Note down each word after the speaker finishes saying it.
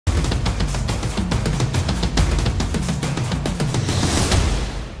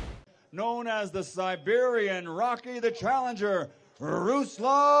known as the Siberian Rocky, the challenger,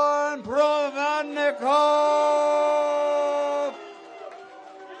 Ruslan Provodnikov.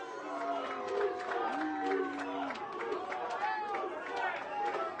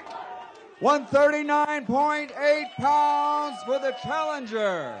 £139.8 for the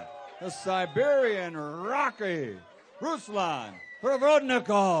challenger, the Siberian Rocky, Ruslan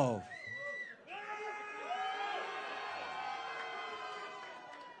Provodnikov.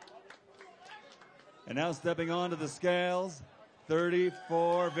 And now stepping onto the scales,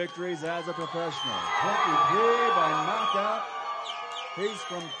 34 victories as a professional, 23 by knockout. He's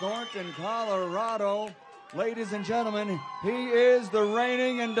from Thornton, Colorado. Ladies and gentlemen, he is the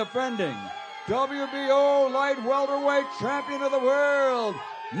reigning and defending WBO light welterweight champion of the world,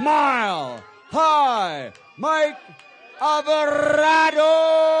 Mile High Mike Alvarado.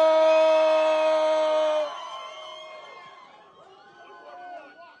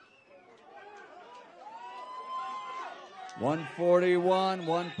 141,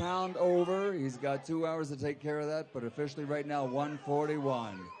 1 pound over. He's got 2 hours to take care of that, but officially right now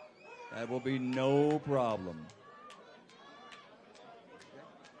 141. That will be no problem.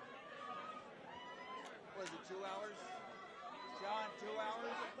 Was it 2 hours? John, 2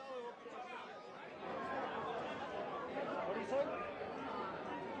 hours? What do you say?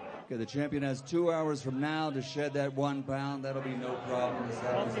 Okay, the champion has 2 hours from now to shed that 1 pound. That'll be no problem. This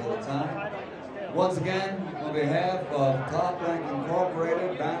happens all the time. Once again, on behalf of Top Rank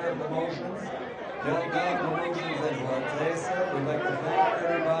Incorporated, Banner Promotions, Delta Promotions, and Fortesa, we'd like to thank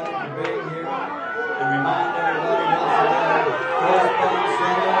everybody for being here and remind everybody once again, first box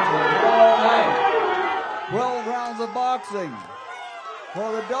Sunday tomorrow night, 12 rounds of boxing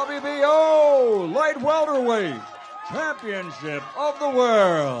for the WBO Light Welterweight Championship of the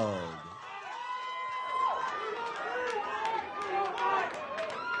World.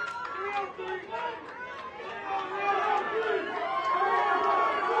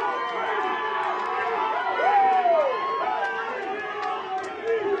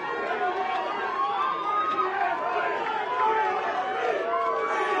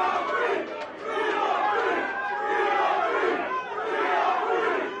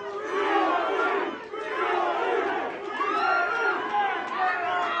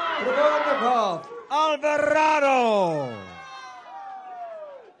 Provodnikov, Alvarado.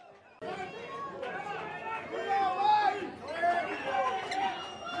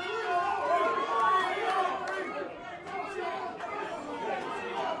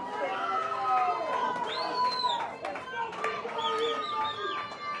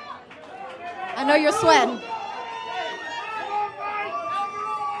 I know you're sweating.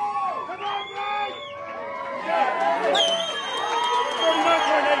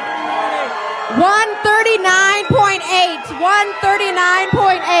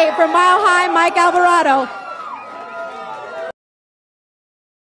 139.8 from Mile High Mike Alvarado.